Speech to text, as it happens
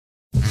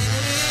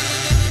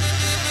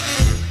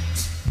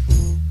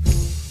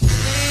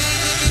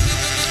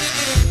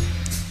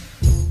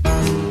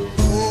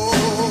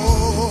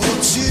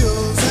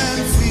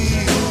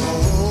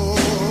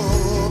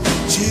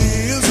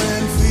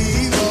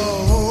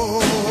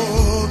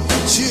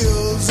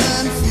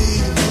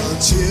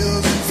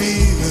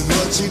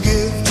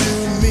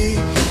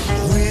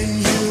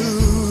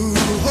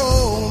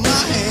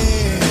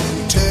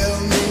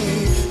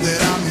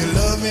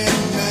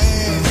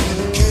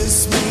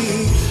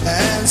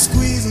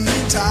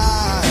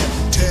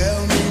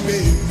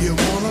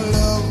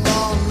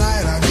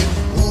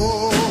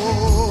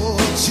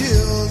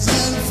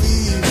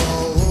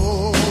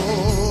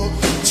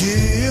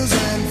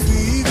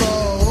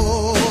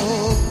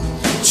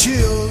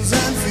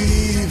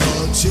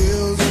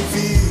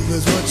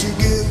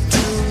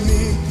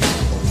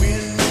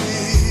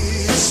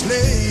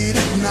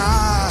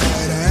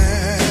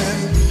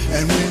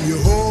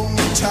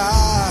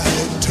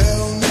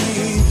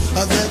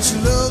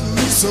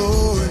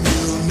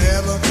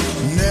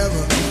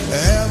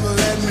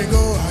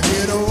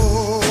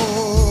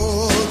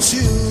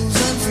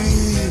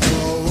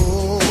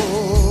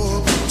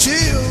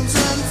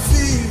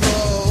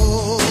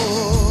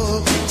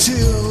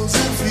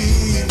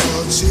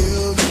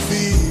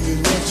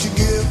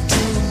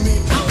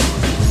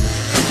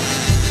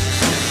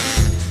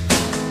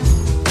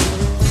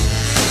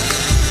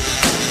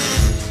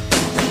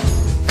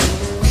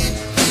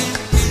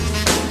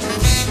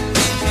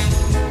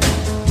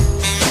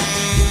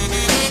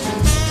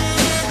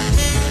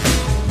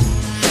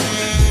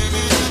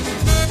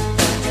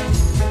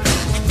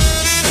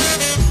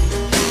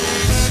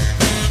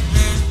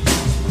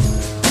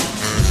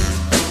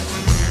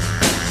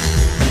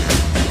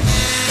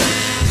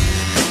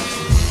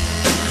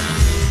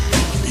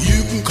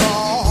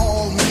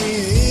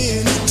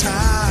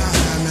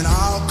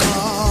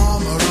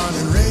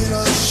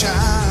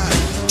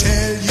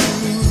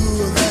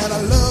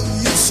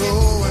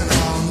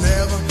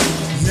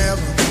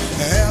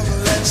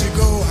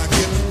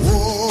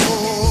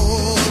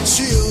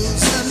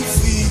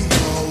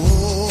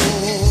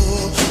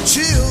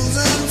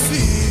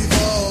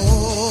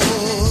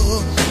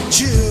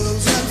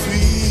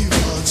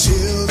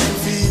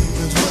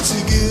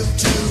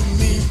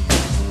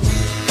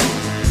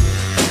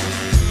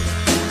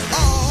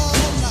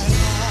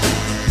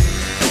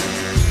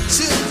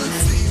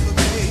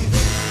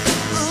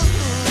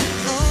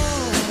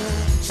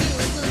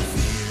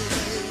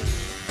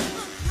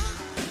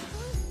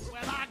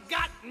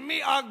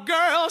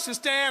she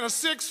stands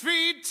 6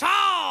 feet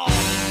tall.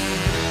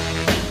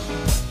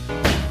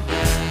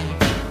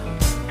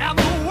 And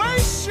the way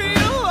she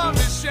loved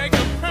to shake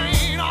the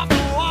paint off the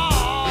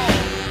wall.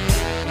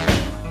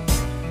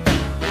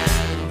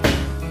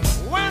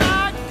 When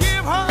I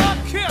give her a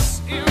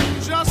kiss in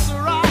just the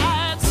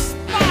right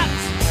spot,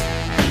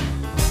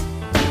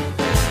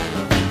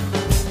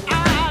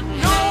 I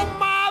know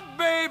my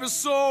baby's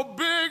so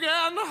big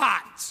and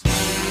hot.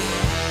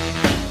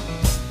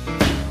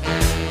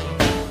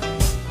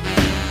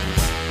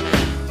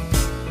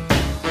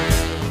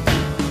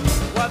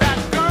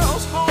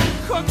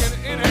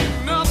 It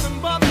ain't nothing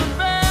but the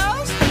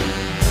best.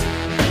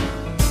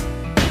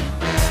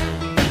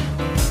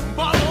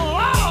 But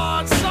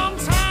Lord,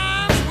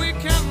 sometimes we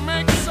can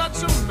make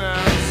such a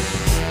mess.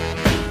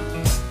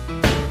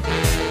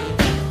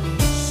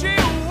 She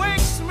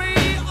wakes me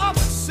up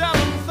at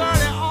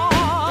 7:30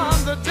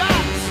 on the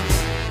dot.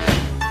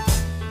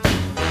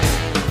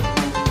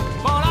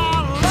 But I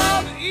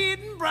love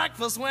eating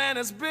breakfast when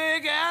it's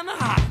big and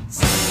hot.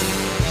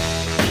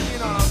 You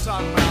know what I'm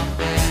talking about.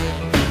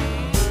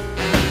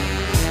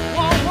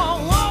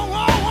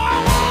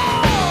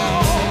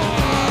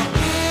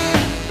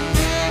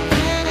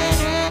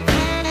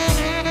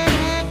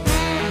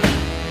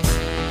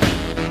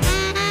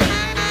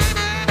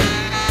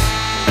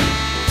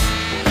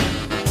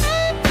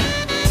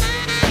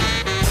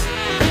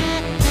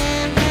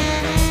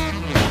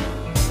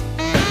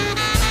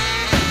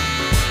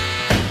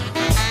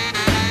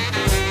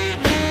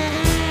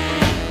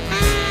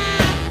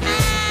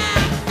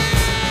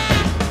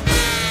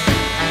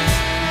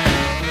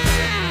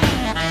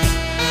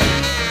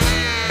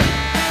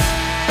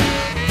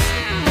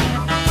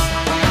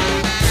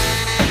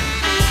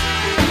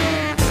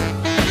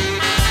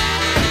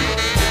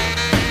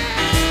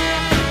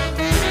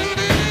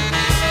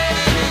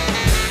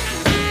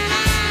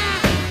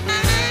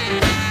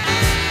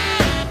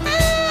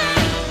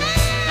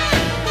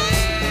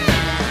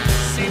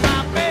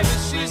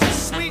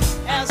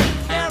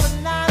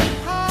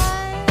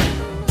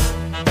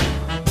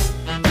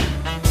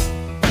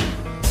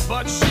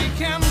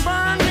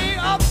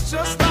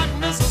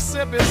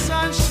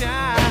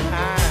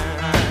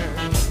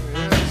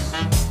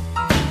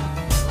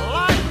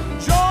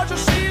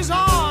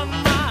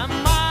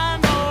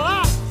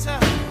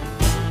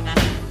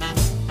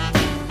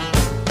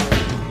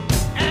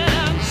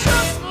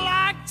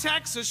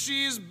 So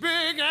she's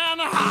big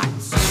and hot.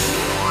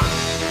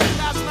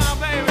 That's my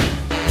baby.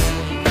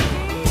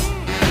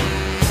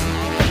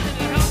 Can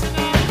you help me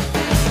now?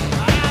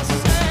 I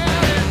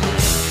said,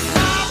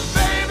 my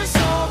baby's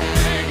so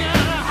big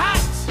and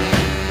hot.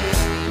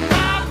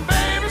 My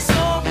baby's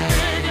so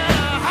big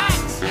and hot.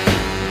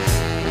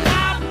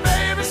 My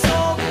baby's so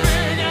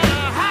big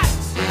and hot.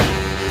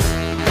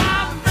 My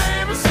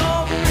baby's so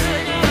big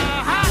and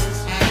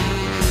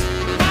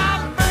hot. My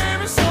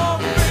baby's so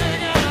big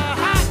and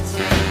hot.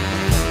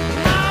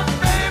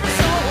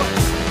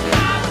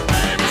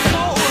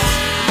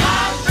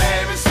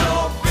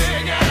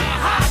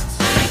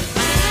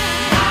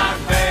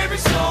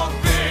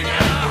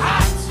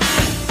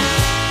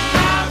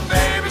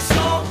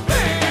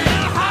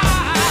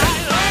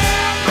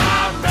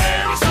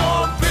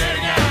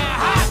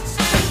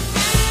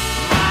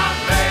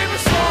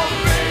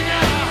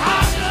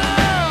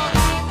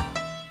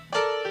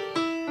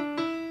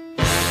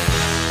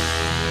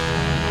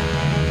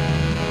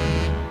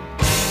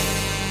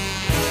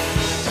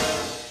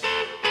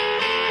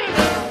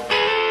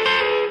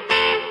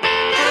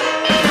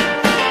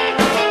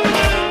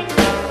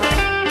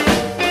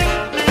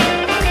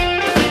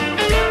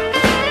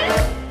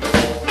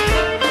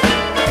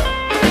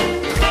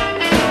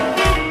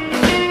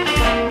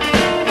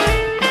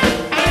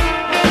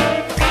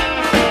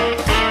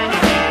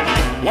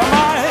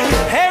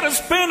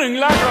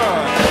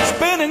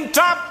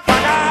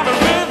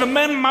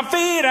 My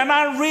feet and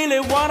I really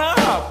wanna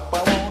hop. I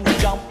wanna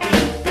jump with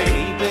you,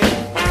 baby.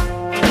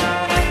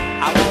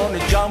 I wanna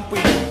jump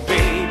with you,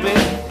 baby.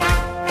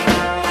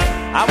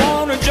 I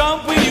wanna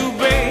jump with you,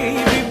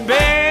 baby,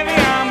 baby.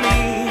 I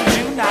mean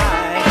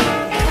tonight.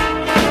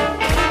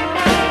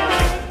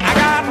 I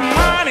got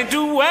money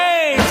to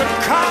waste, a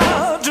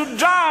car to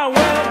drive.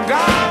 Well, go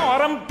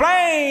out and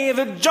play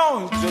the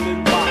joints a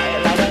little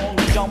while. I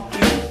wanna jump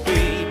with you,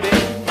 baby.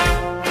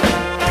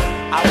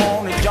 I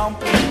wanna jump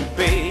with you,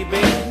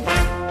 baby.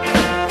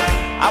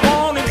 I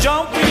wanna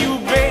jump with you,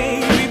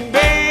 baby,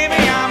 baby,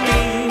 I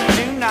mean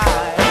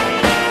tonight.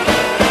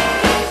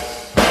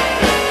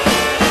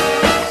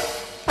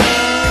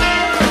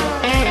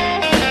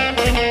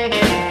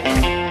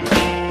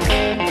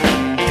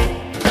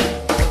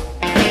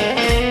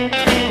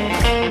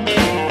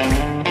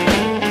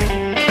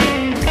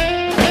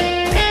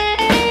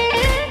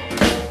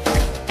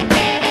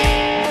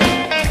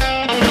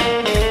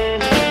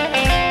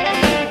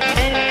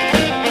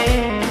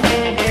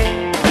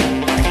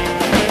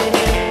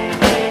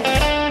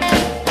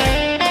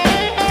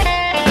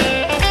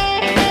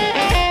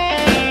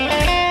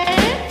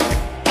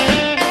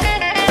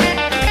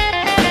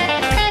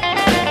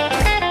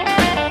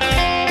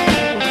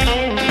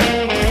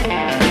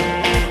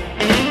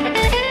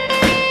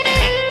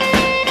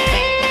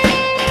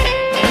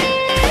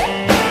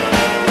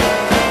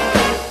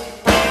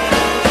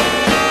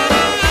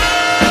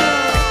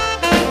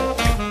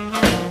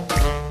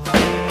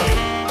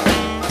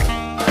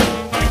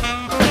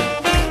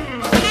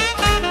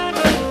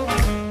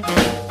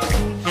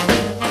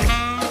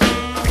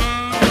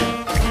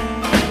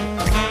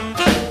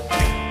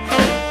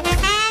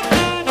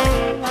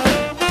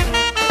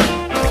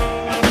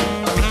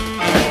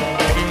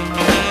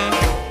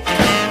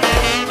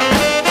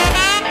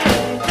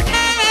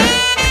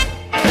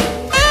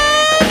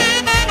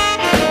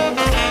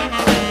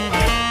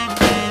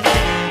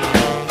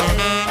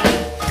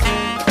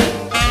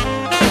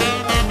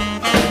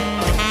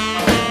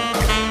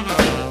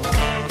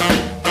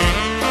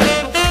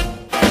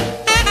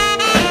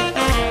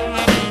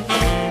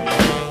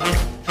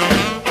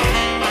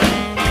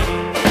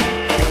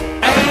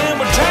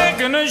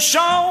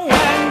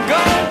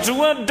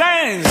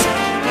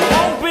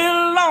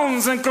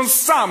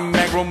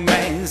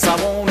 place.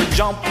 I wanna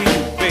jump with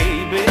you,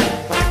 baby.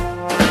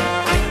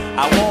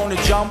 I wanna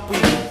jump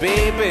with you,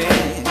 baby.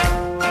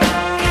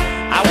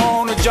 I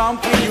wanna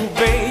jump with you,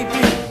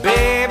 baby.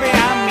 Baby,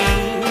 I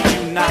mean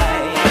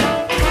tonight.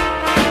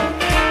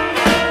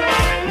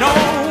 No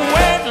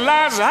wait,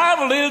 let's have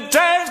a little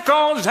taste,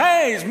 cause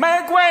haze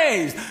make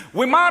ways.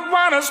 We might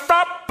wanna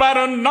stop at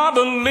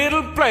another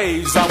little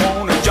place. I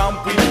wanna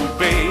jump with you,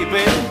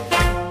 baby.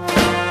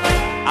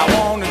 I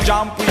wanna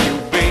jump with you,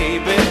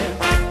 baby.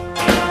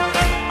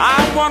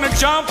 I wanna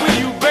jump with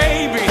you,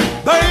 baby.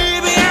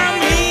 Baby, I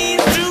mean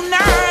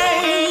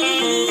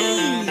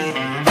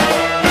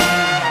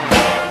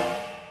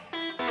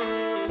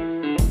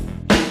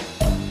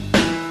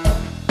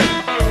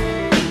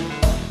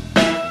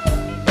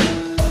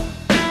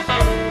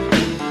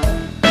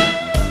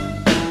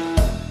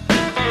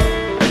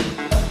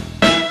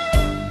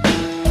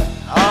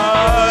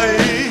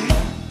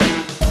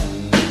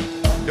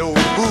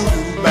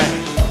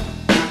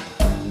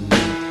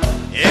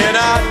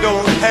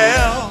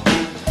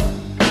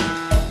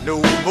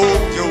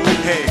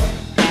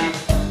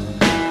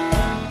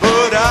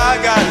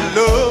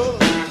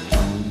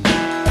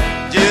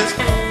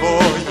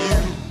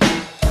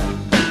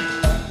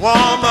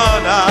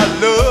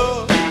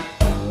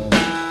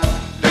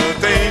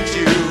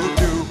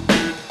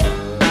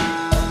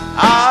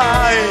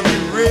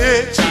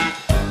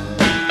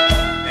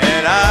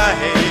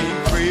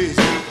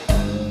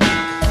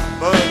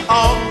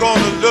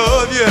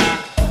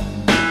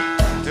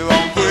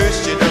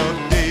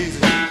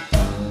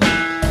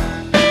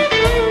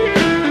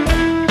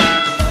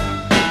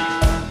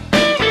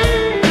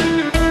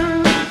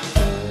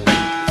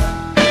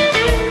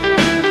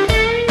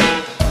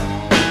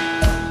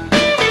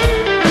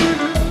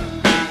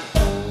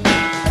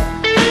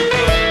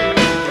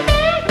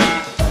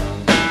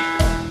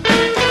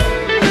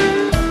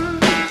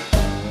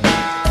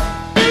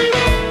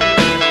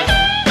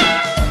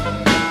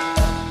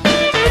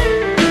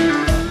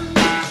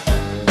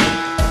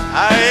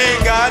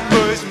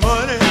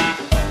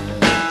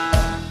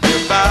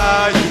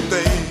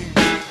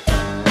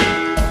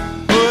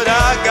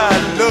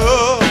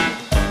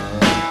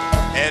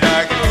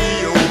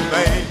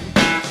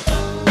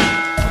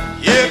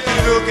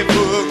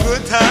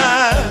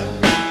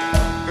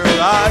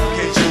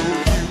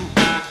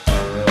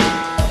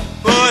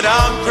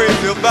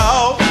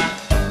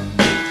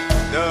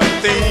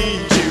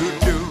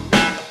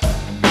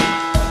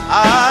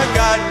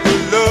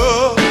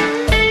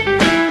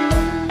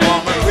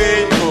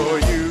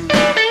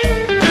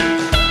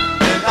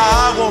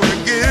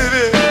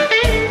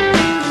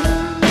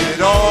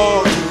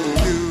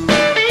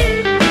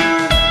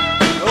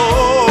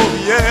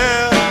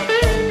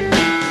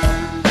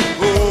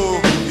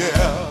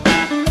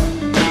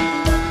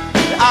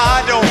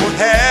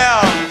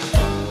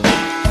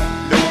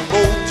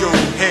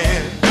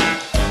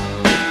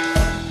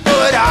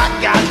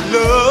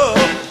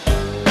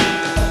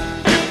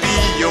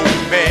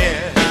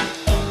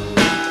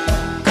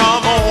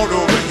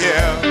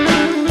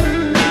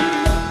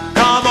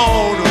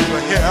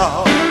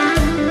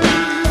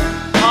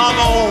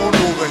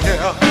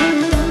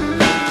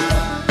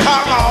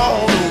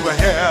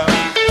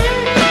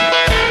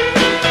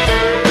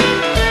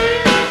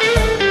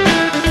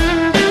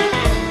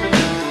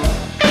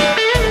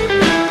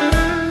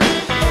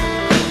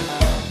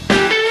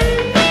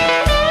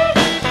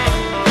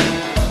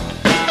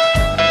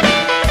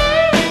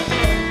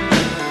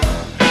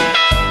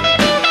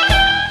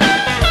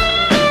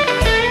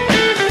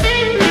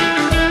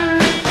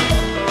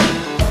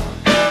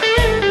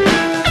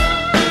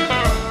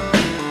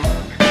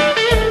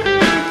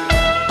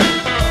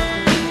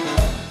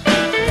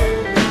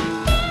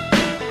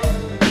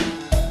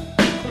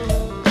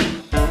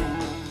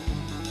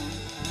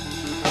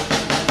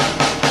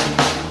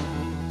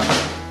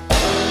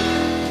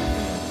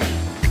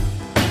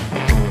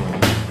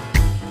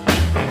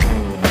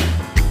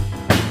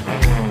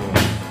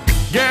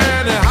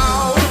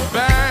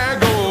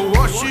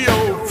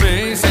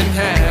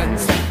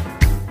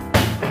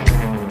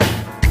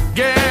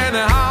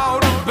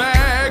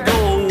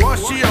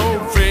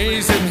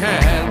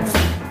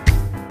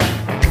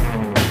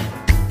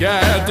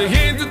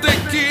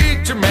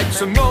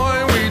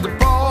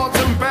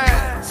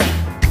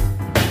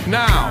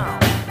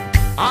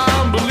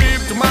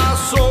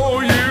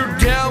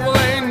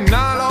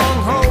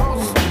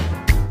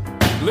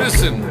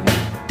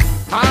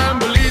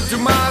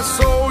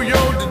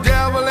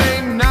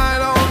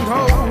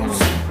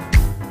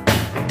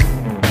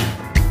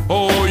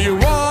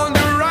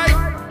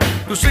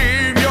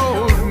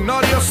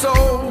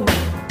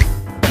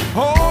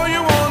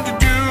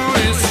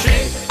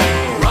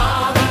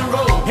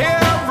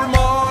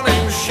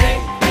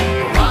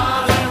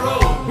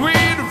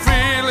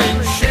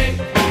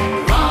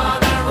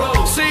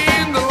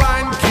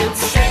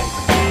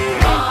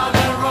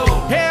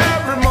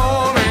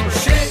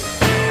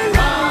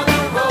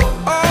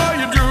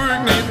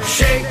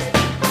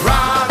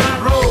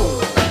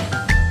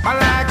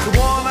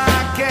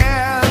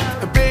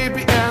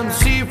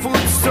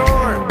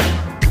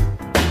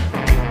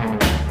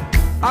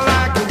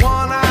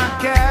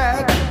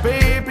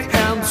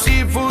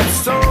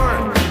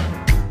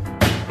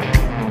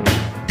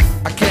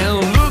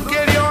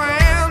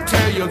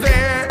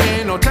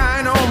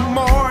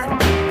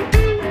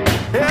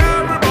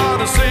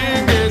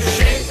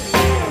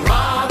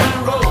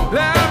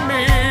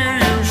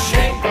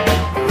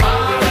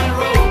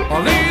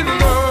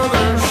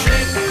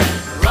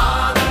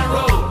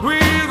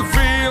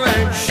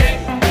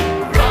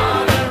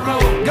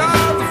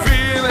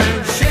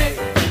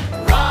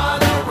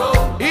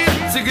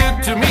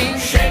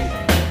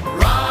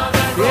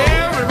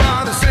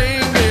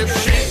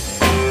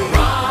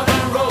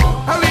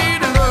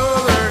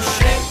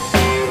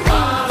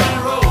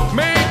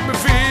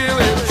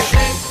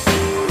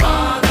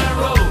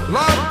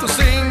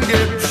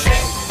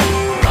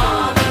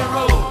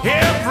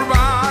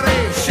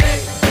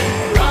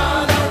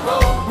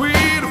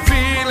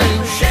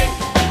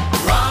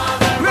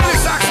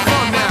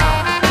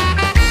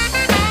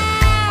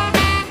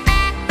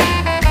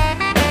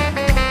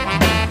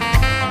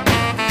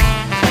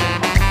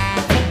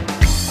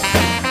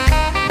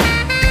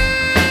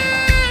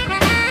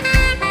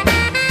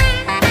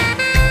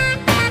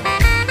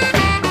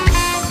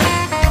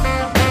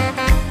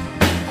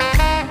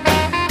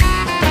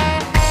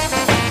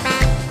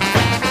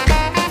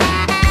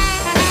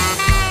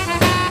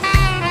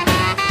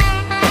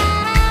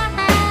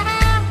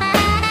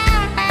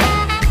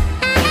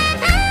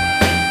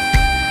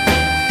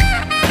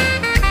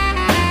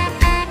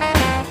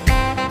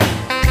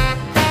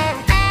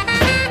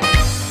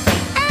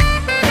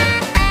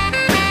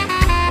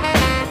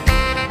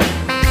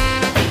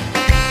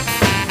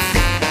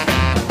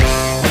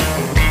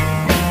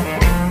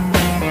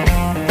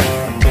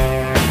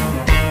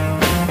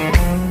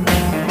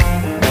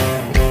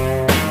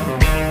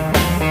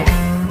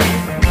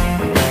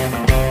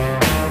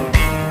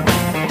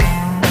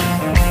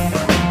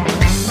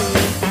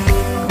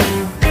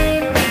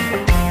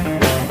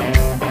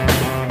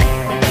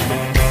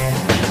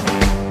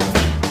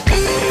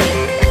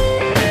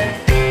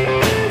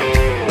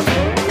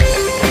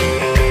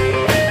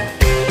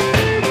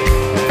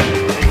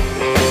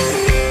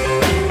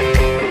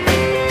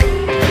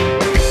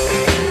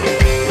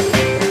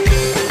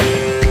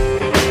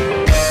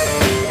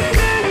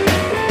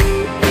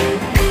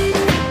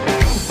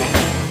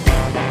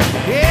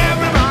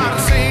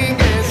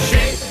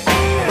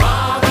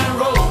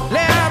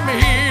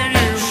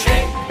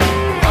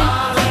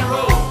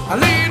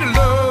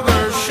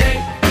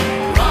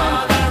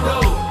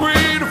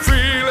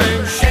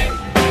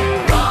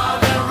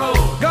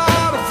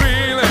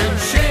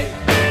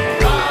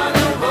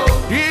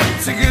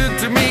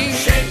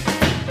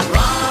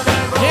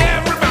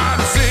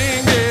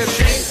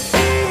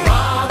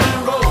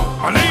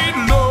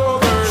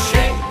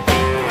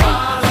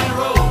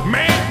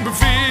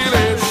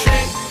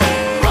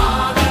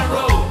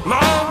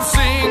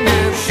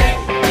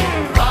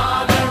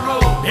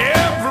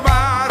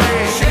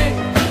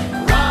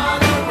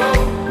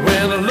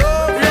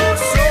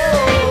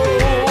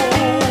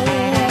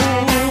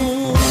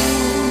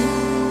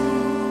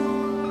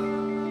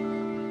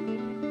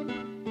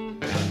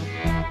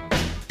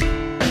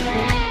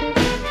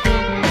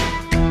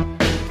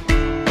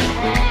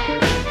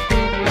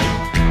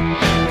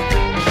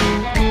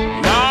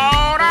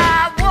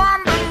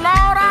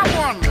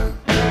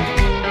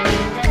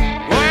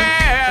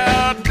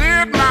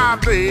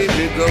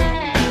baby go.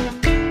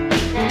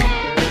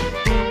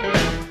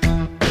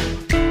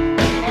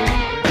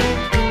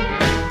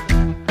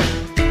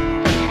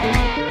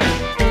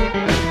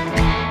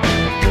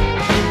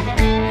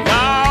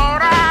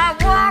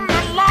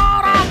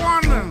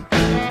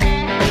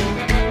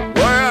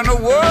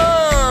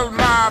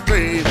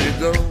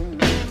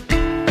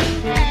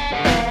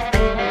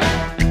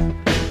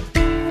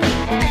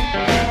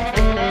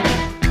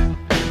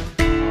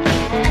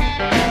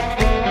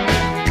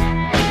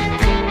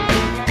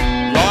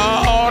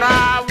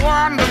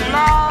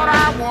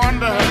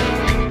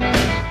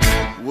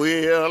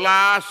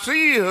 I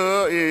see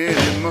her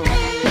anymore.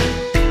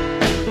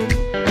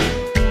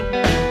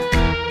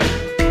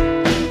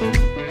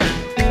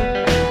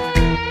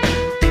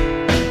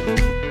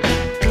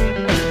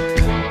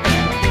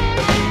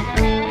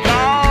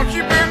 Lord,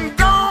 she been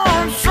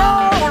gone so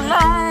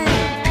long.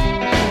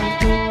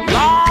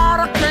 Lord,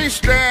 I can't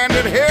stand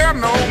it here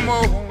no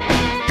more.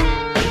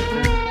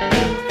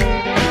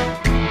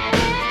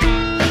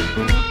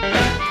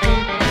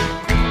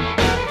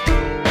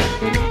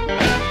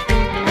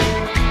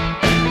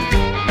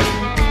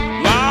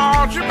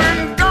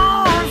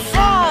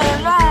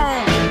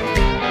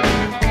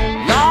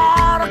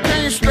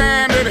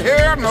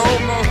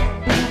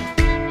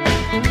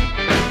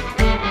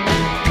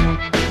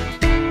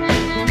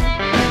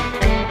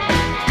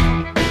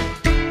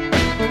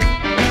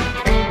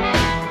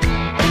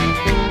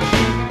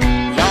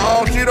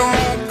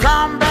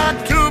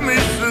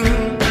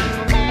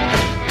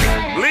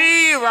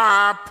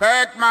 I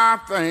pack my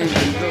things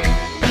and go.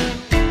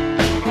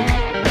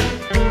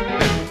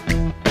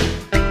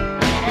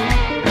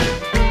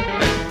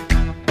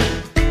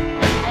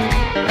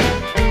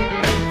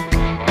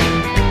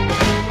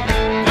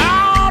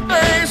 Now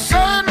they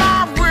say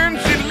now when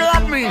she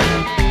left me,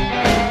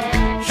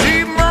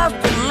 she must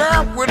have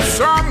left with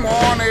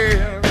someone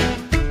else.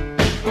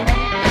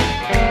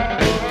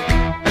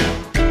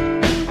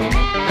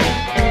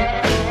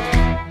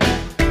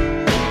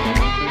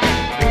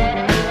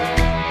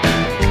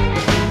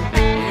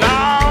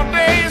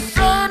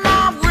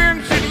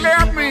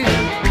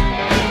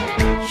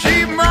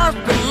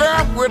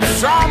 With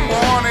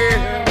someone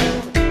else.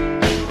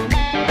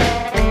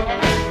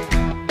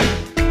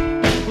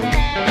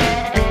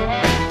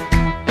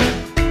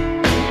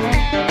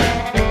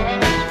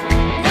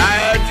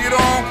 Now if you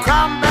don't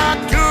come back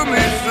to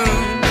me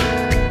soon,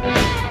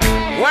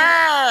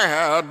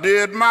 where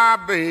did my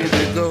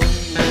baby go?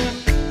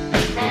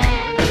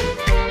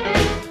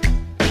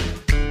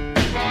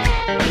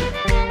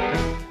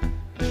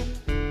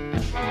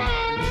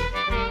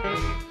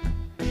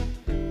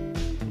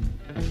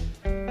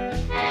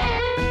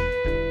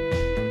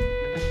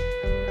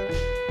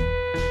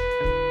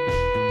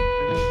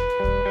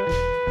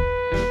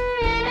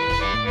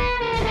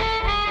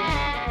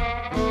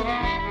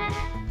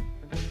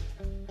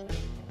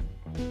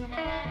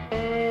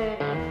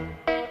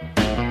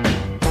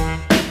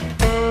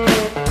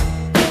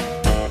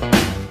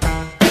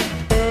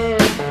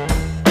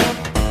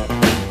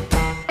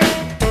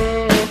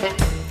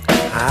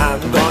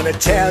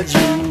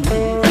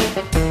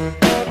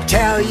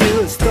 Tell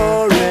you a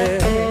story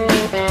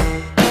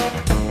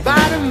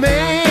about a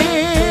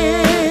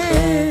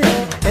man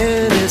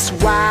and his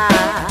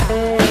wife.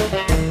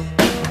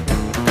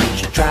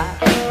 She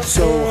tried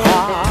so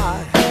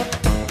hard,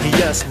 he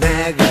just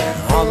nagged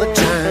her all the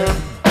time.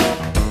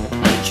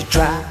 She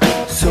tried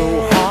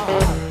so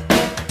hard,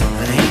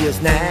 and he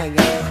just nagged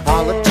her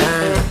all the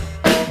time.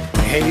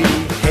 Hey,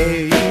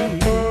 hey.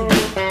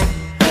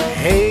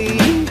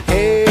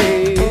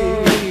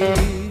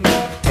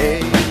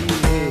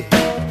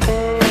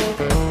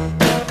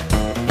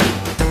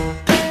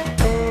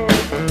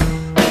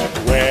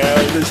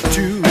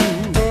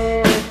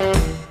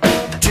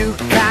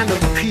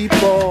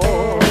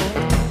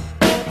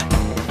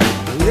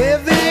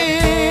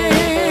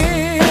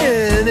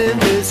 In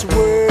this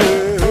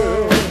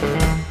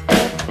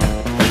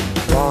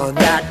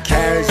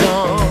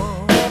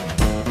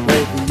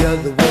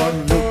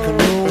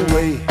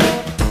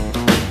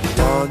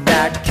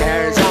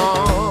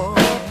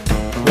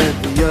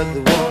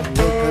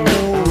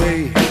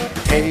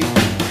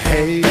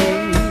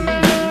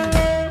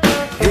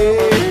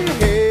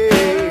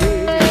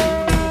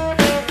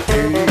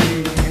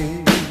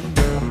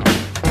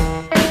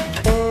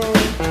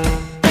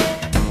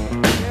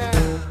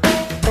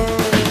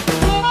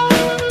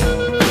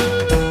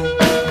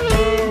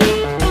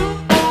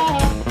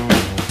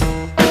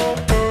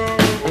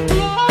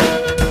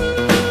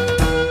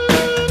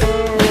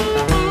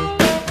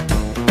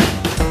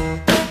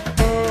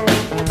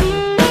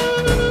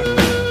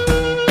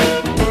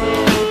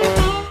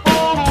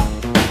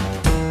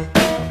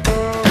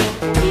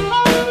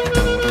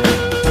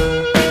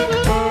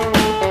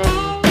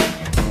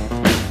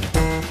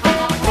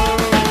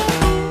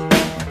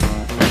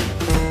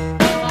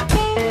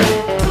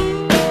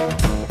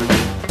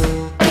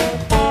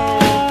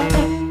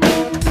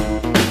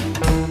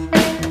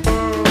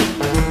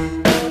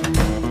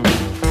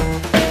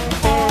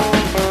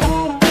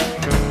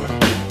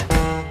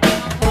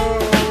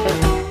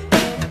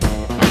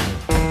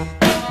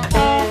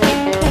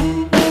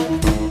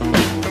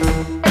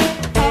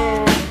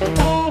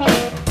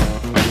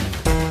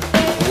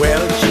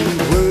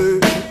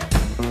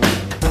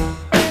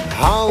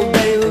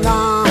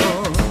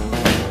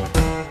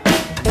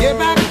get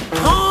back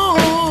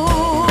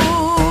home,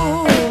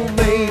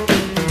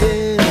 making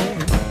dinner.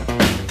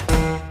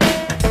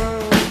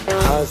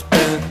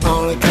 Husband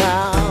on a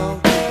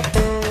couch,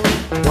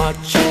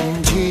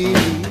 watching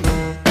TV.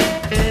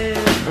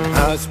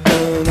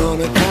 Husband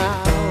on a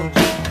couch,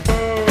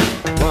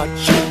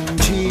 watching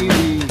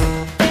TV.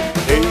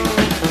 Hey,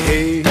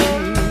 hey, hey,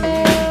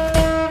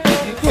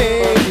 hey,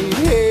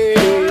 hey,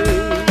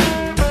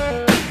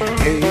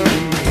 hey, hey,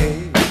 hey.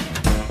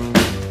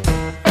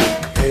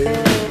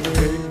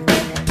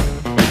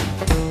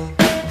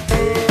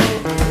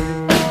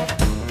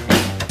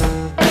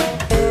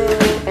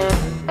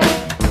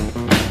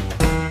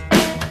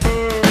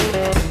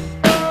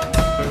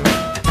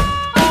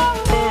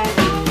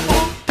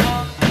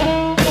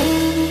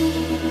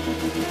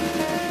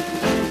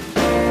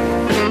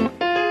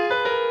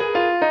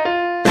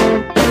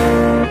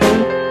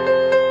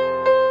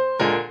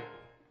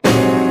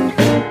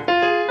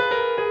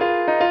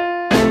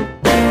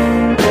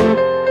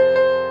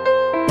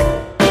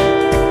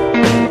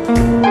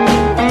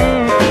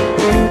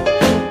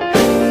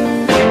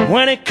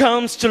 When it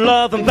comes to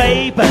loving,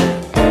 baby,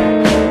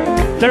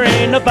 there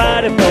ain't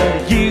nobody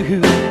but you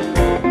who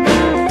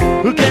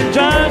can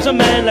drive a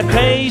man like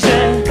crazy,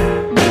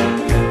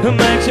 who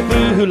makes a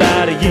fool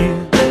out of you.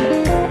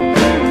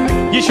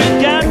 You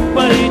should get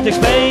what it takes,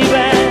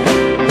 baby.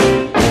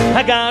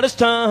 I got a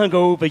stung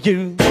over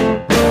you.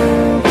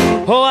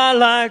 Oh, I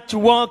like to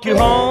walk you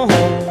home.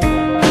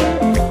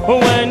 Oh,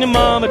 when your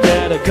mama and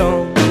dad are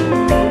gone,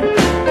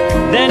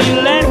 then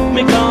you let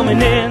me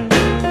coming in,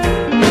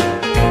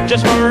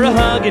 just for a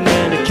hugging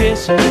and a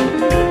kissing.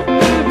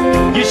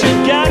 You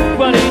should get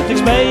what it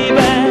takes, baby.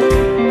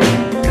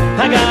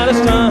 I got a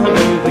stung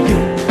over you.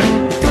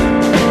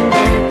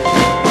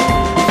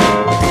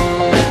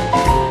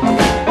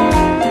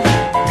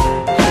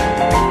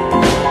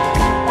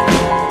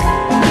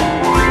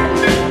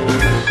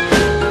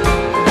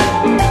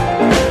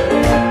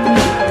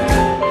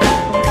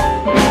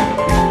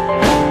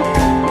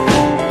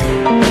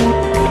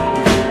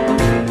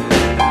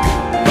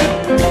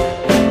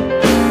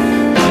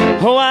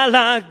 Oh, I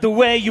like the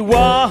way you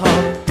walk,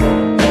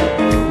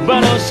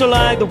 but also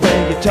like the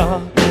way you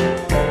talk.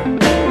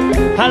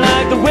 I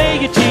like the way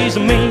you tease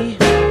me,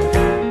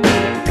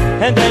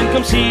 and then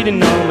come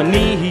sitting on my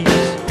knees.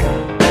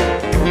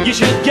 You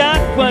should get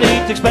what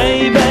it takes,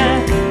 baby.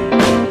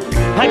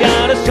 I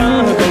got a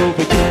stung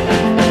over you.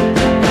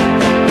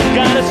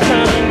 Got a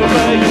stung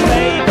over you,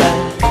 baby.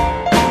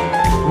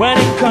 When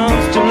it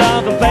comes to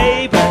loving,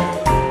 baby,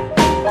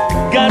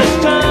 got a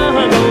stung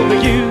over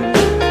you.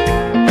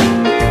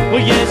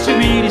 Well, yes, you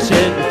really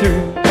set me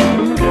through.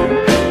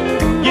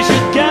 You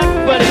should get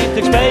what it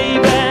takes,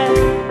 baby.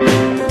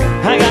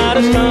 I got a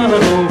stung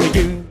over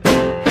you.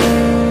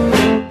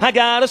 I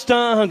got a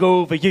stung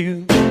over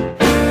you.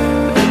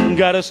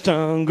 Got a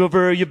stung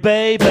over you,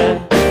 baby.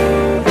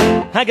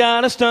 I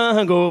got a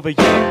stung over you.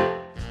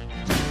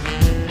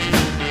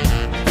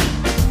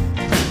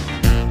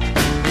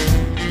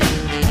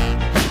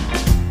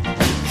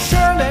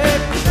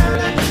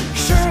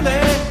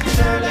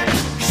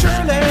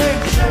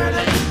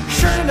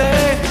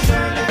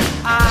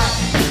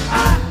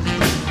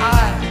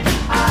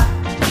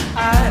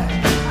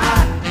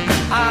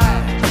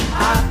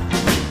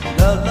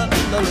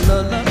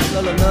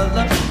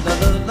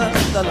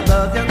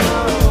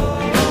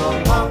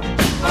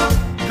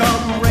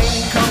 Come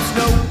rain, come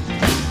snow,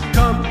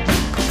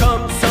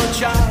 come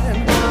sunshine.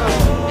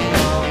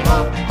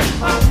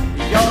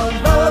 Your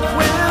love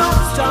will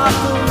stop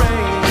the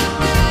rain.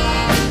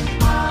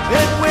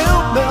 It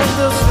will melt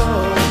the snow,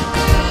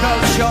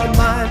 'cause you're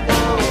mine.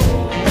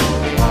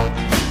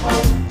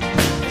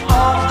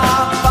 All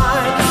I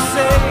find to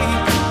say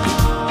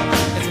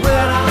is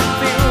when I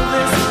feel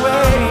this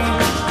way,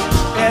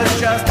 it's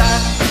just I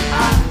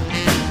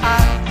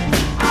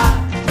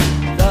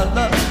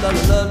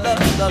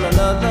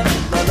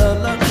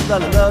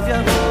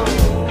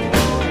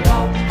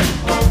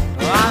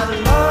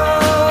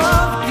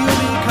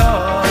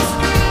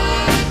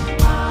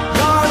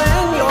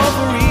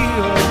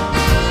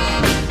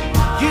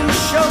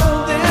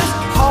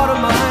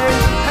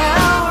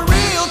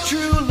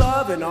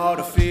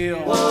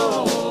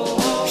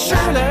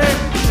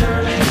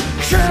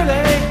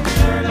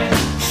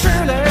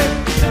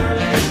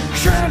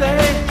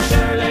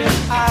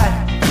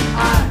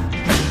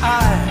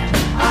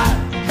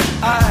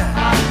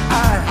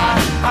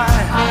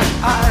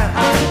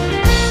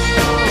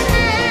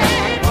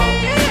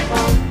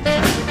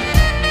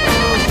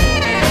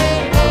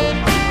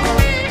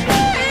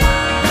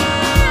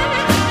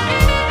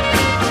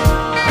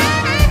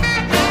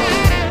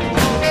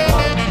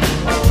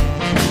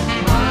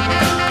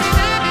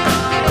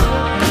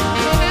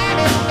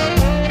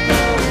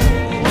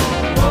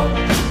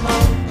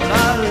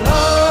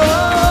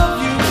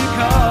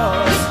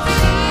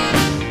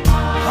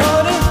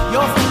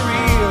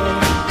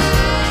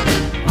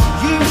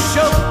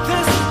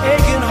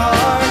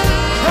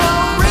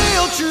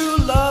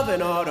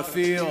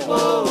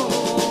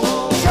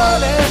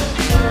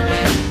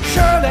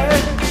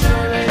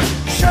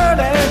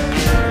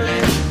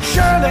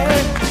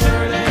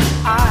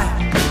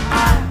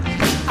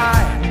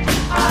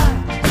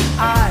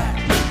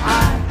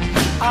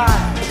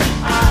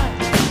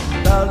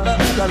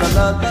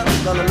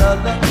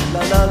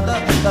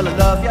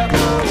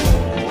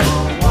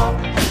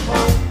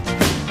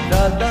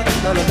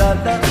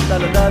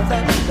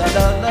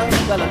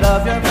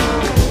love you.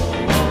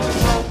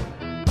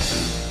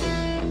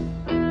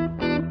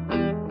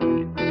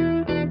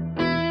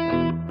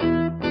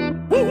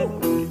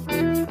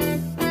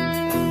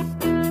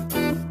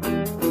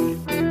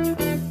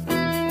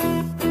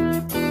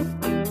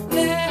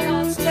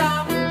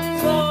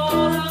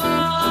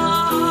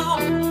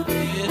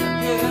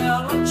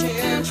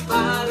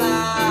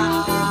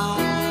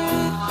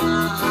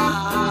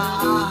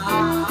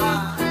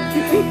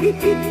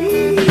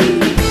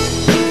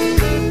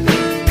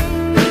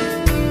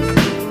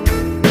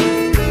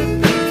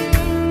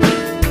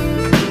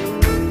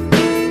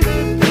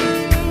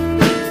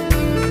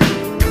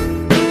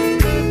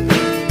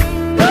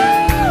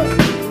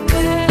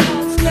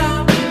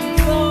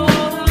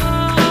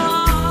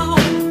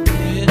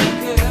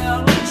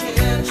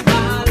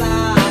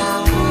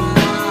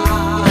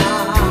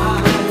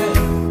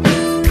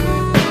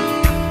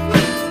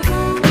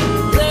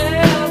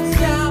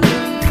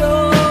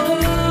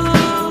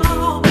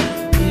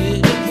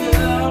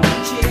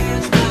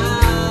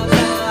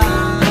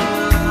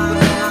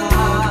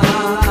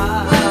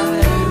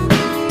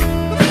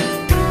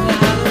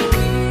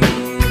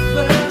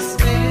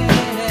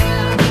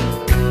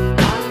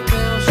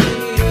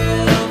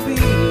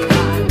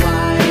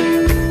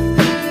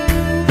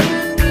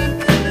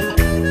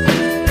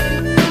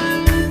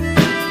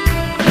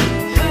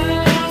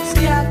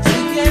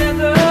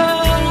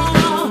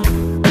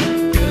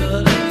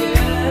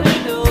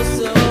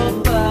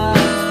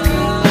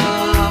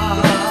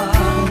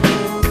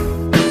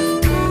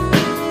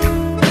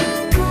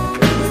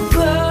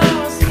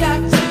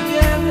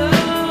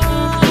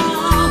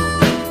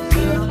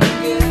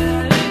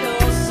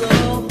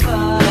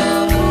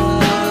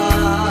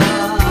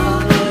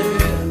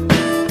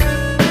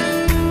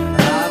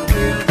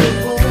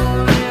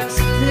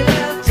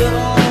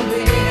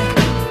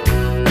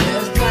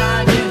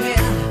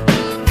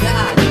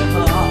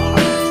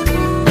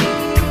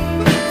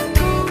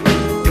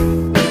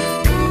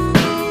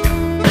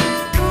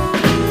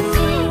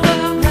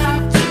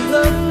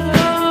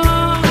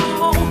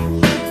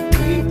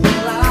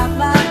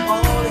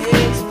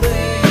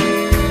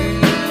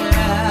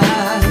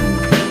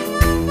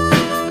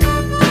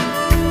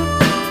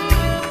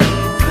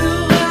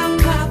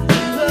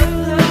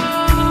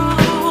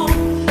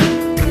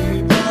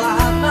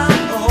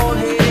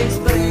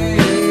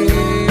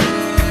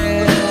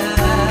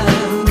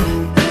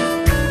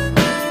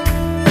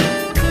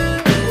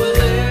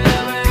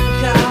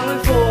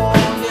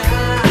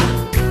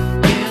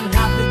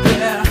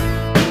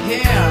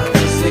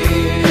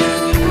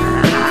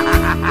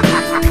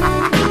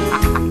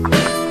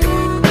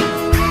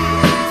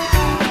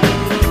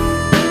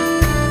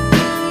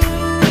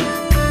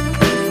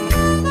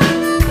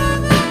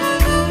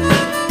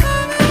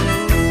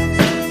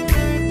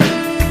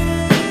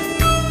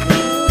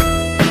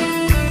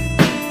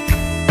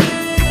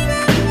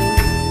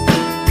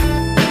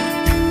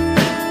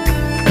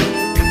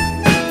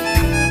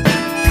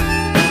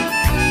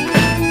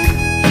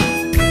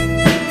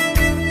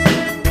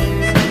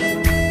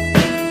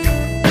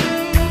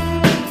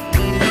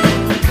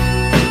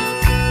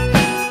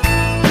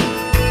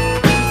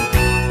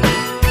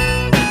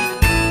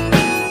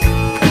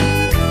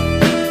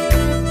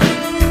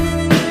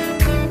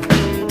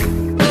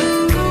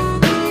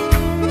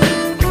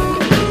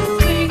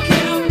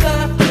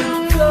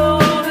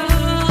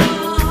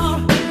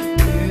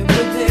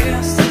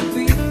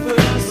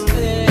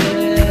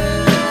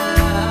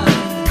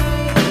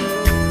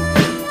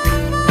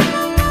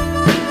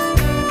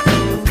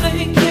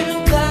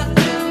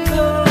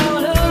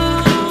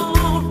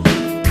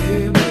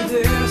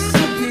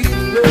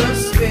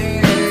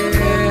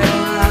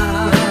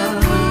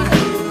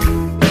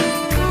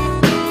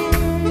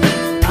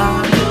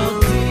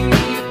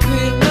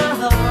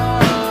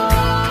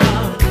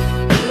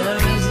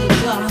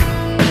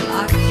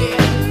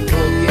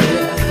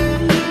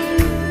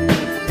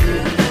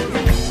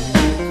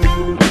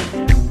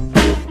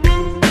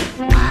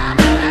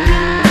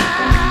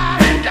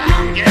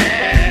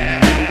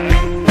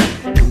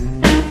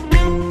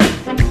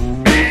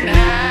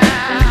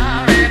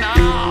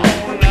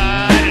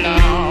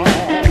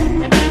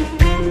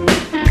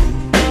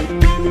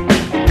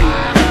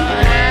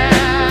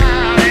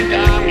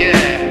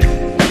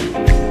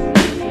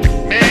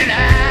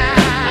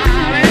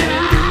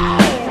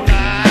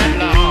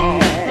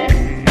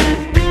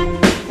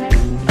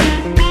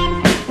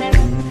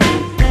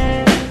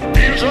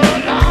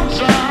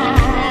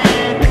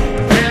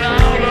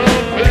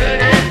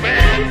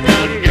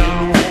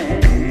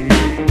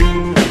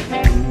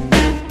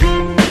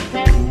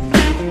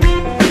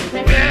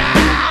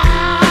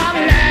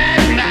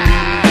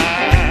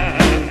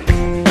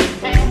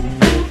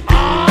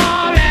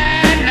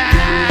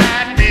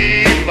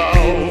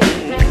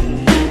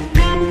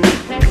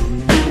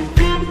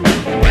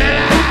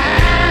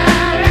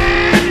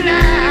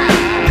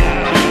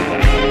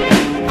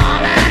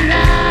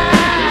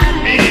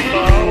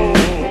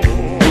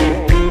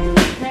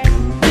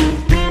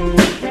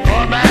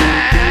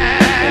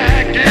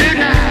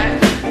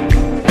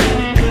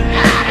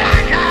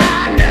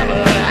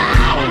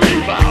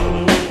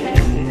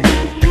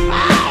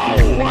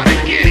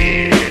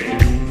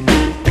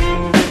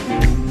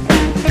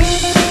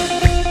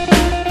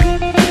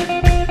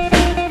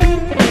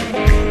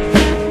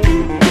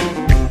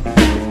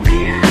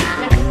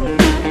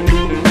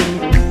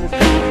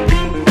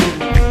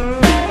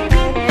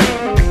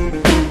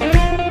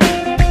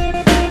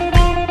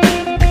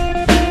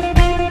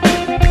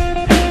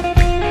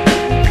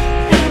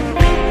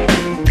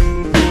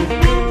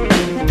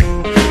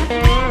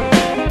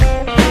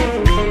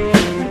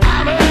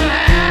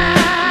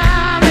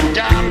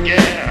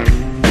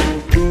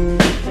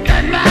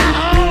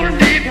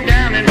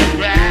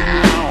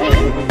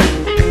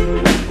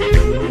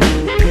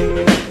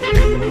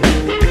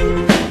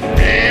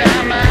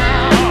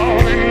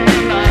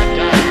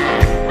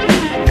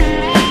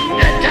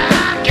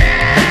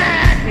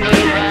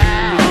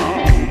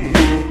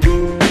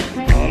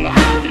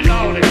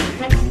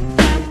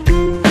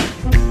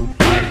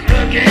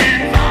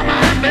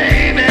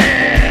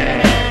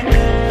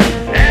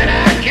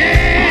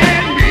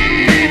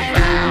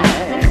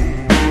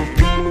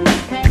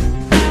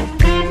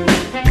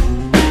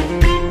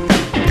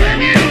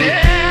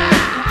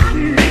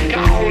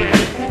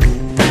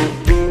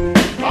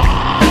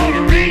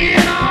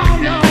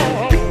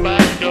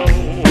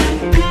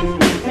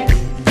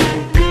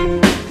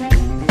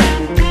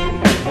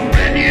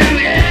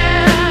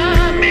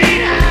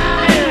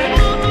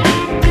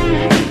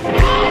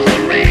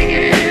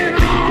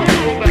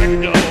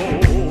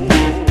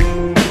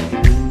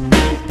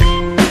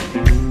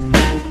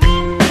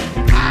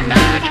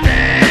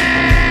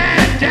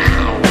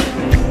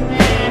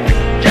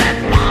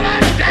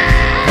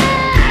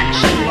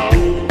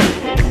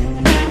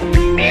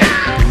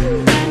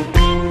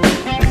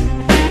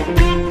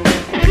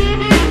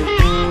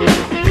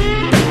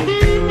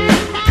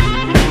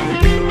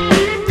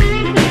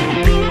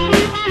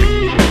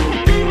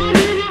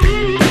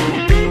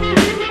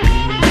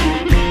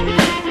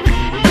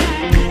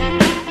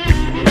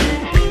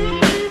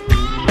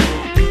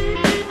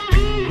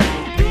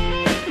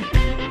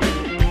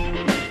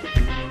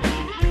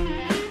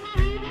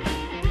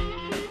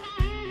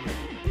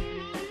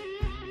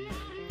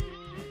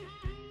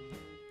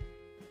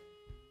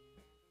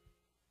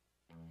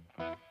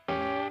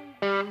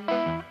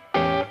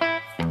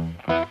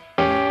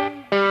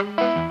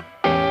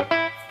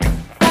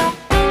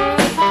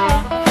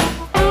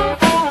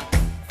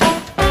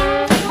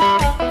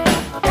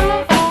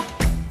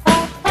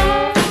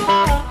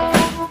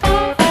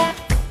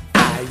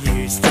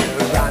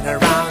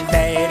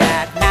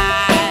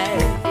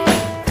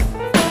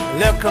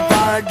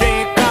 a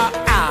drink of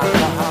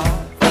alcohol.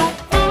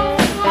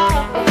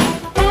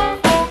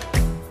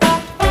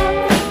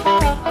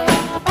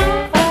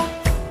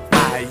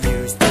 I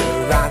used to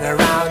run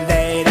around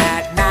late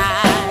at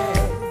night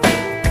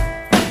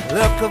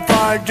looking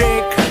for a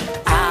drink of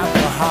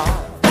alcohol.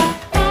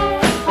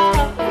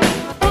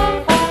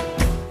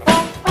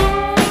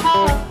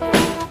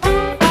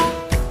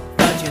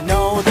 But you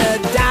know the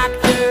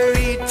doctor,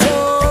 he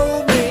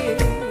told me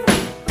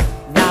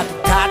not to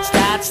touch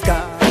that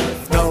stuff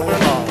no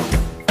more.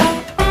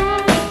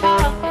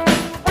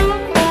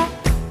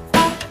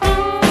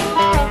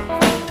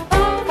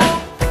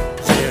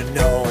 You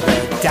know the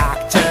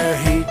doctor,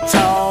 he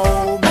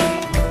told me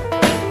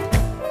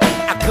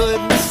I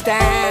couldn't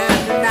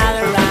stand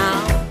another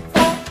round.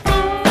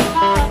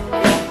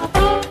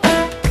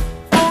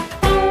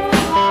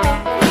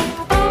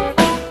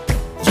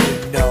 You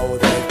know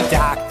the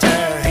doctor,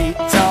 he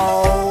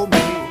told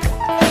me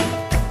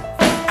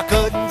I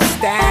couldn't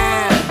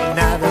stand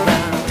another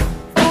round.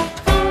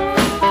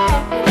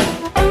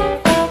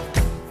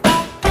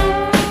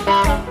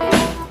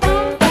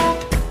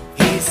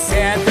 He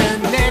said the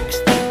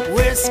next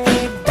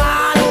whiskey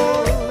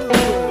bottle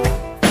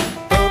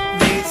put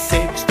me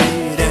 6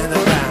 feet in the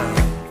ground.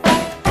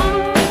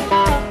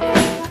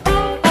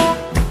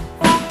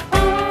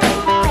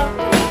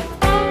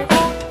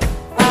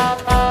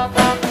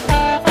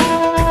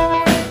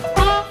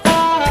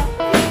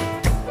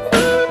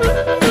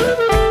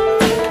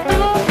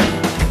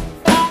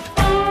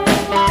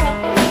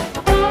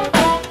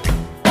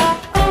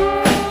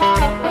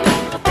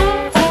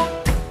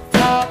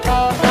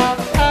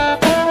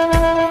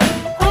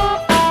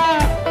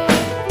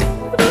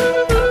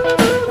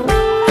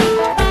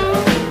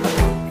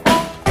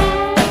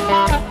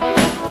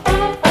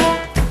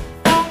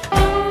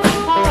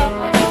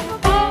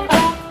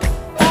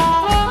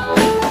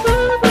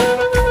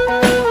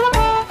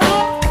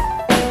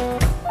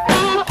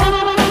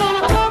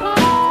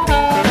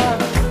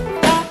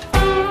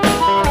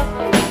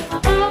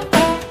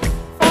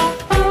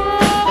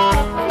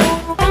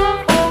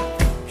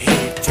 He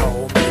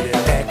told me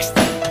the next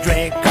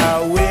drink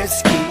of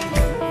whiskey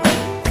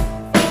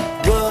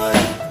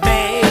would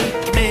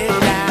make me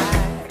die.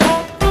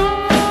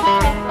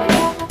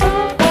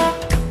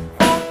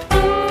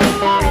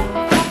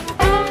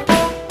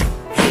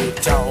 He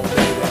told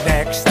me the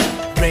next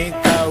drink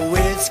of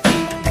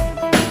whiskey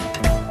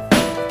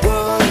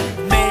would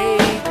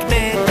make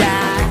me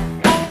die.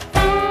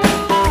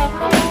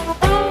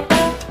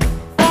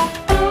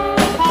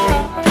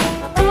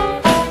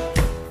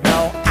 No,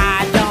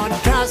 I don't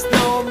trust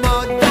no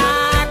more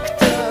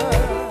doctor.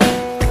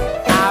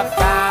 I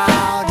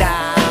found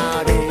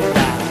out he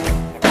lied.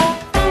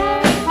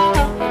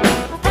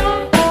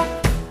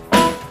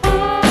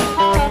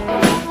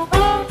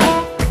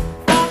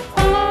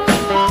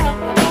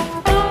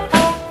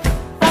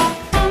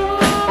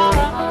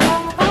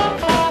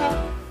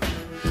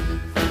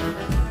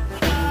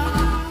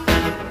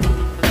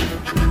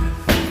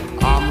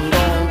 I'm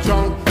gonna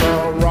chunk the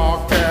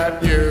rock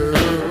at you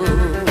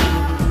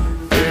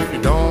if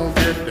you don't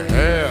get the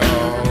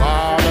hell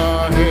out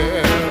of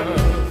here.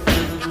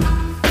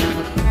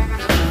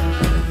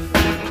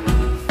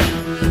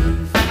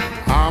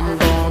 I'm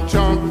gonna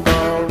chunk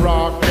the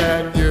rock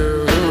at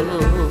you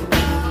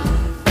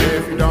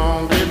if you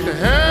don't get the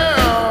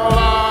hell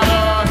out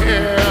of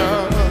here.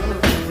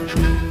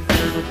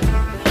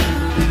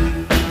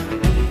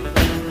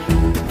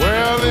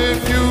 Well,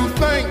 if you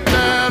think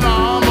that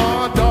I'm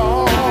a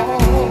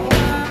dog,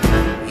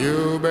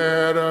 you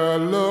better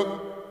look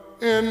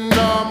in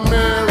the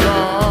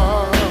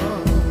mirror.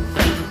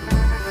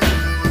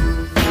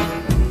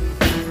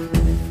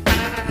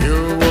 You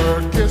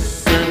were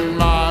kissing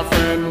my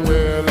friend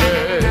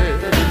Willie.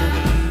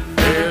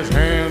 His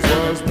hands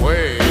was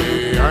way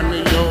under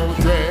your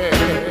dress.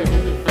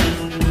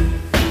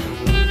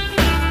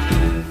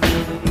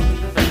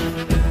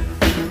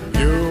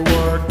 You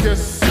were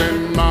kissing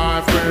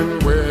my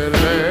friend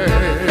Willie.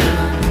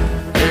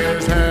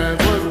 His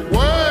hands was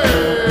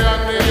way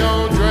under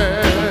your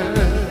dress.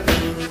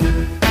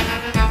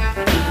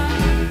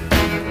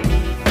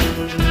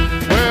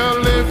 Well,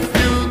 if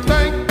you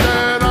think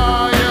that I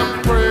am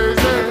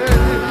crazy,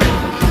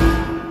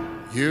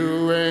 you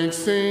ain't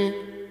seen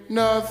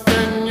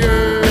nothing yet.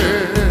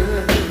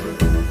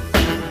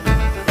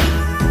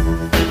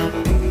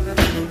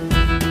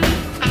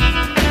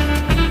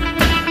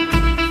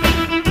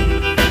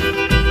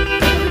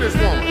 Look at this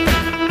woman.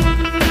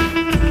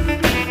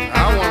 I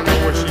want to know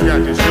where she got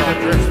this short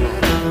dress from.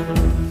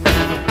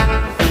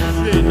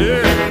 She ain't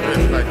never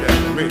dressed like that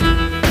for me.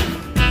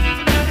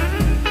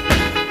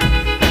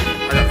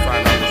 I gotta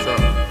find out what's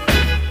up.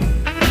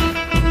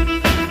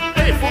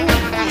 Hey, fool,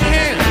 your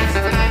hands.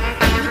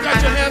 You got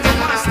your hands on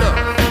my stuff.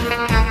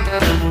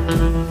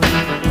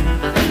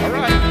 All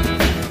right,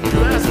 you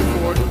asking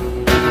for it.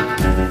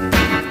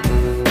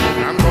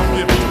 I'm gonna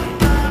give it to you.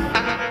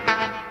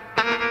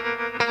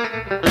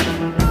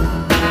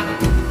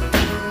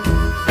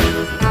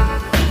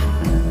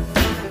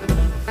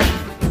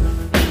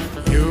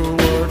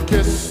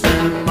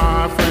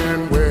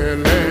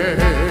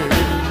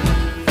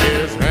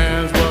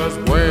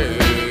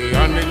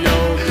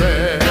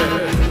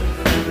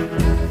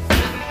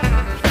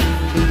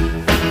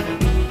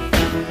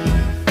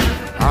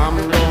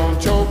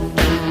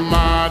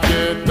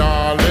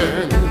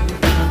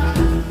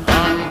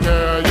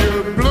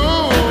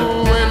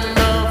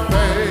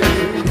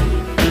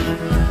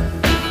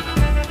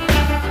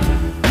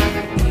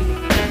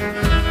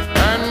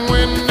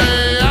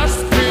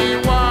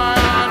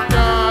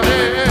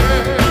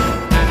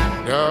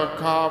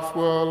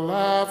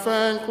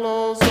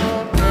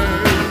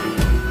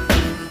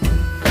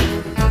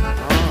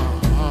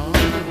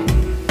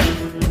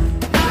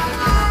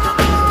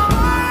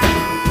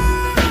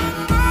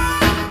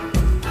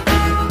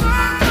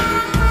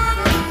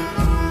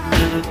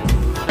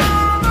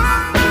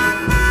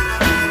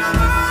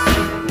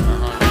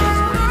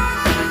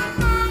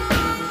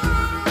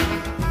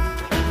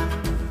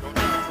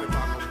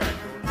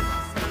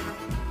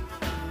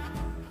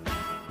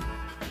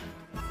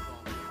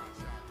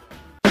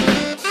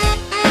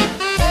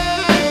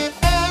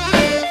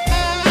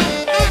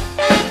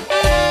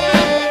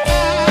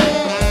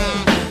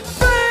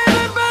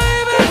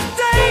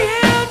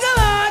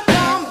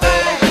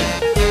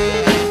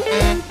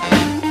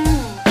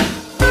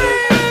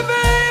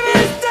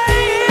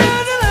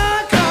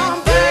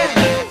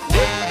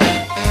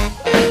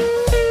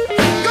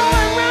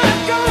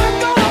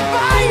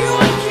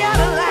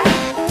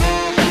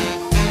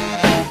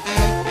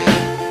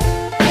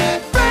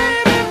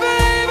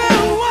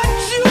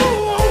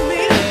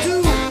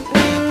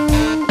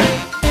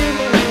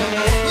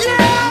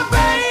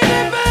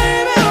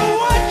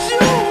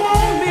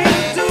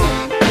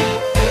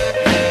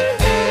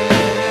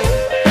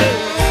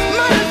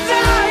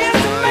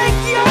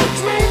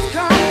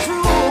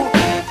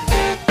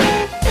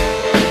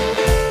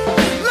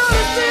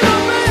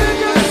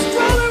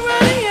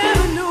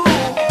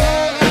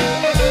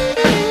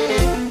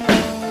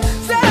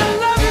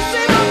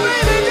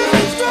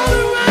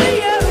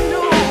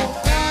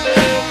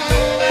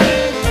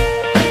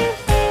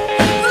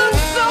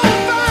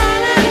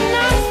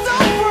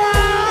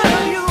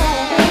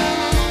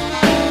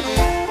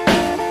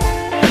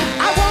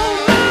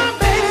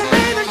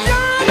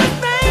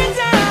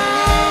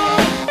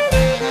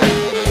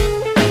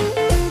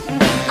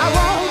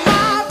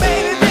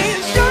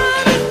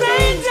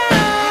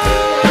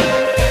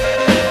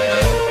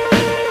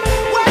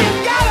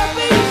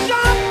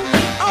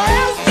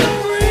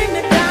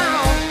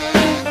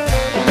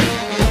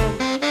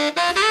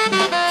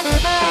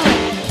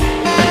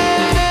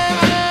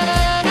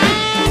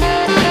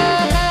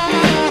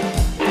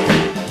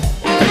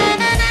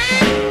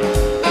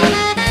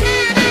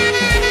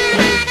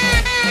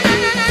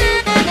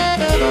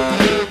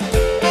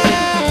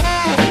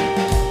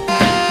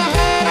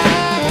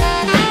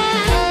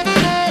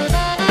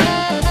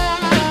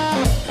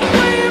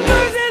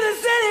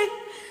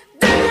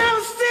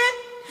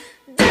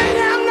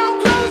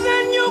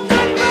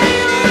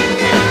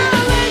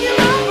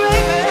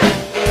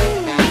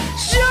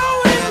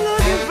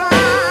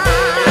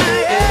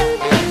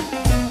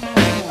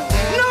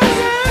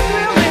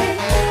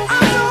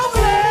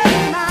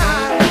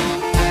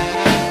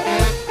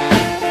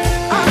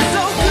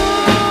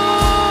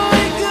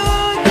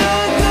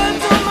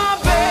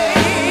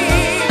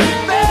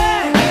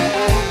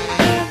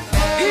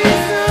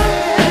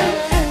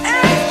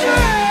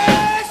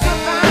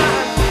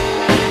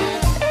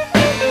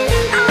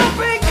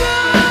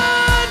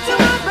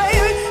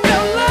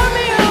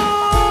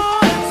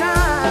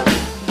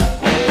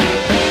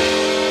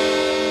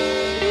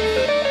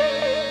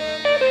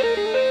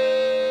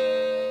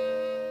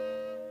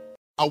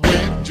 I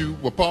went to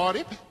a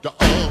party the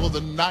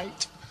other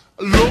night.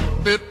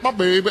 Looked at my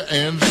baby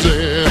and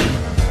said,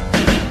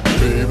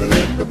 baby,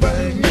 let me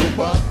bang your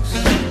box.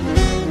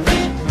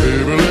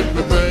 Baby, let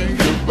me bang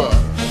your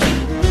box.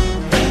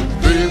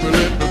 Baby,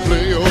 let me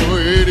play your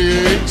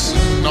 88s.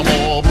 And I'm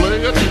gonna play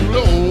it to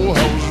the old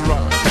house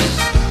rocks.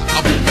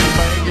 I've been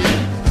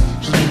banging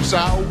since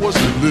I was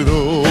a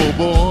little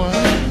boy.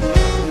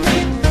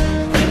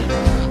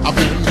 I've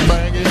been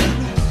banging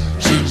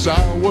since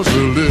I was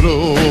a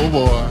little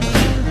boy.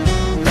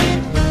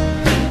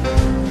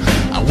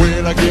 And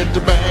when I get to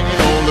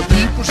banging, all the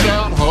people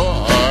shout,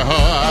 hi,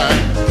 hi.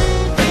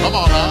 Come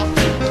on now.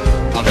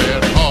 I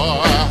said, hi,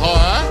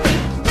 hi.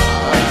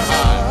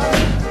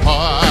 Hi,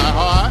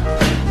 hi.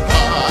 Hi,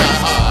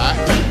 hi.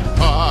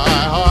 Hi,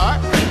 hi.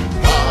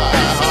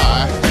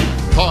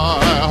 Hi,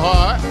 hi. Hi,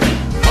 hi.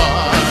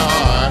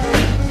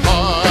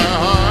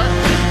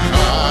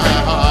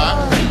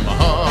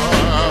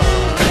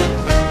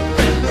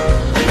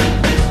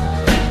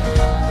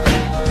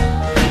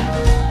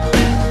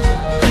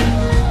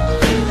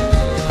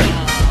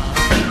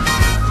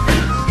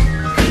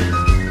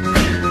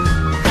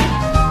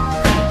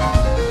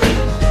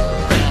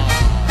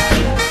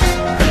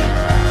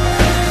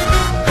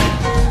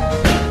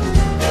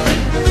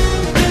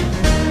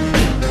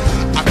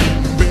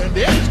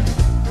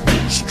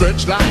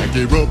 Stretch like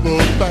a rubber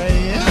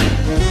band.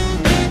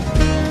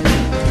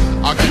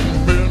 I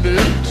can bend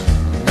it,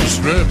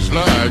 stretch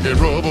like a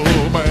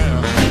rubber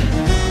band.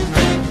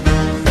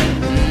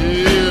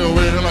 Yeah,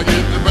 when I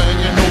get to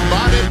banging,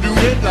 nobody do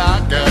it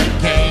like I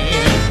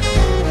can.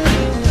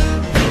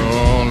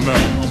 Oh no,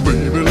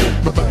 baby, let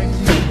me bang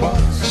your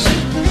box.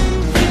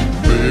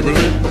 Baby,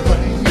 let me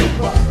bang your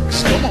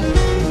box. Come on,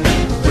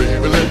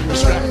 baby, let me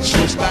scratch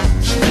your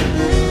scratch.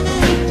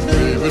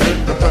 Baby, let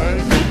me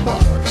bang your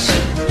box.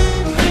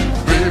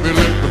 Baby,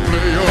 let me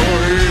play your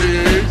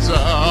 88s.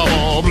 I'm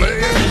gonna play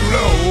it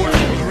low. I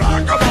was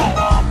rock 'em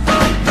on.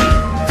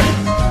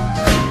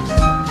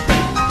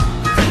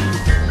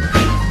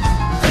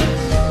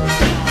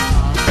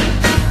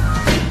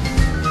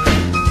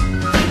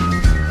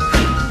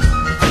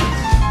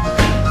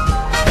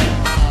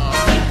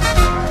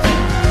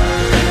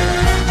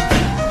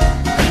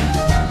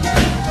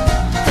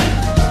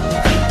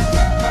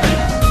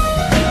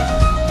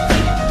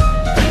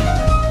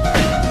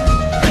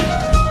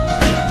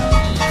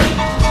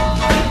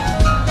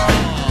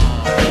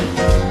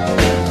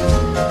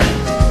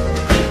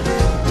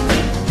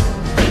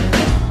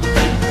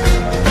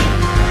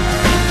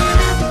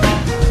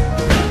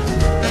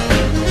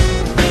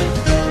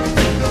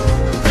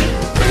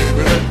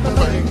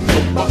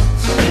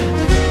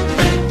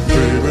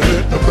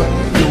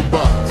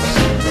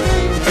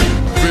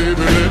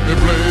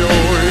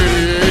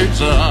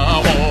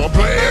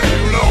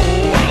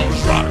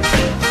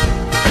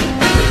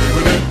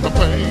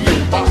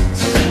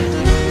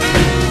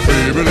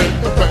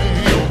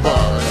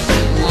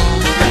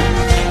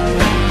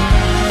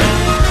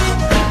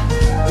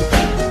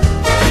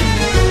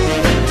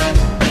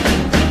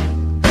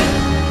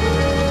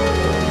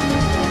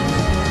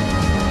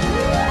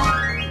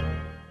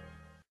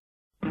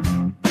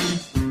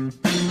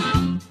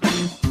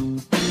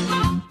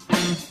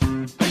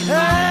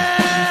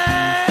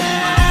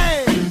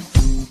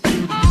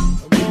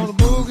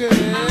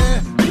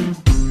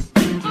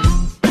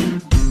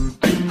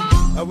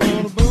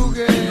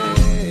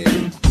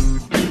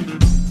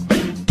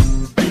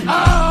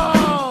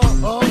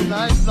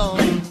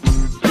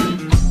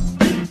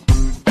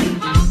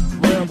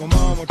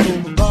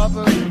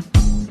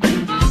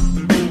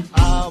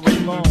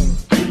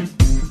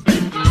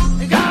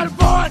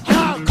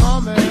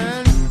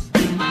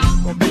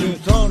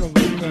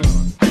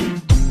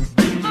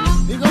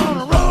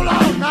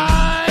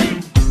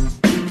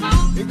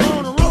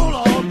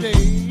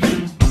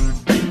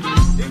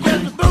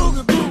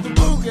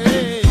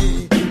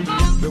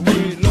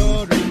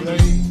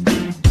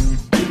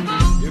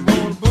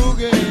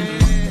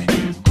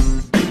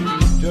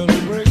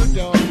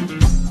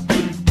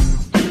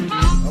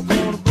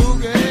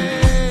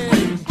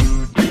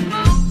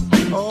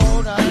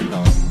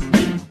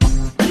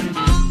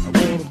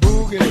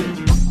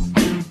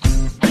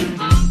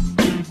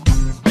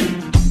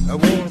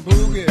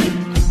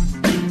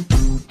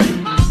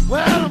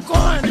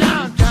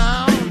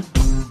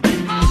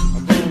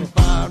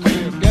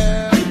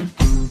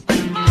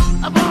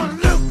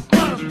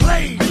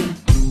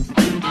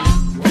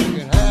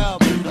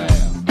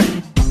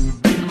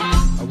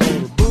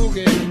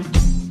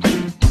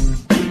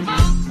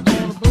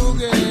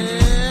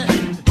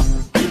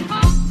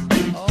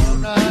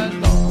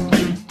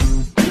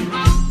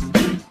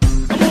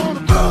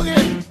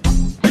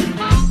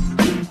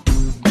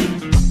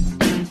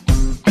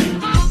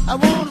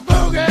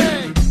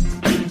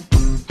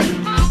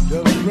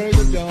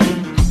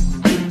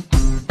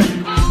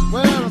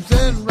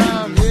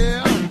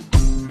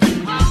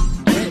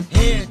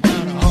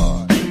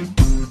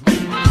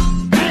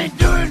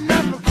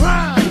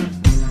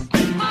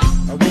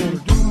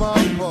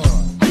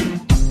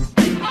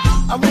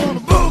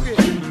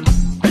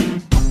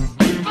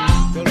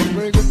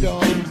 break of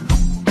dawn.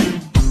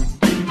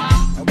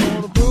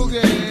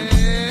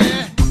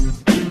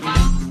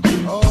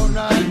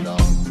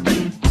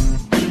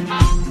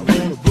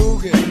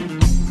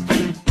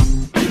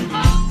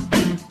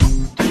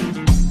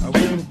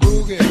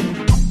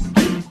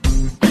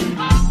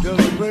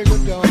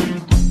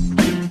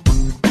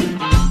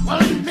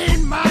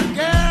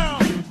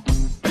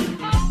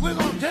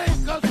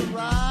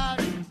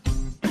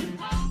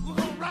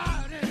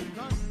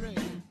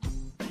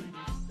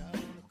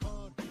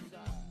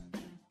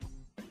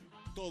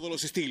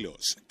 los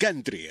estilos: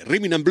 country,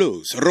 rhythm and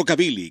blues,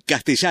 rockabilly,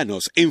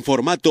 castellanos en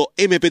formato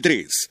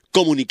MP3.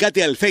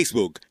 Comunicate al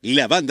Facebook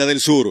La Banda del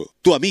Sur,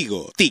 tu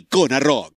amigo Ticona Rock.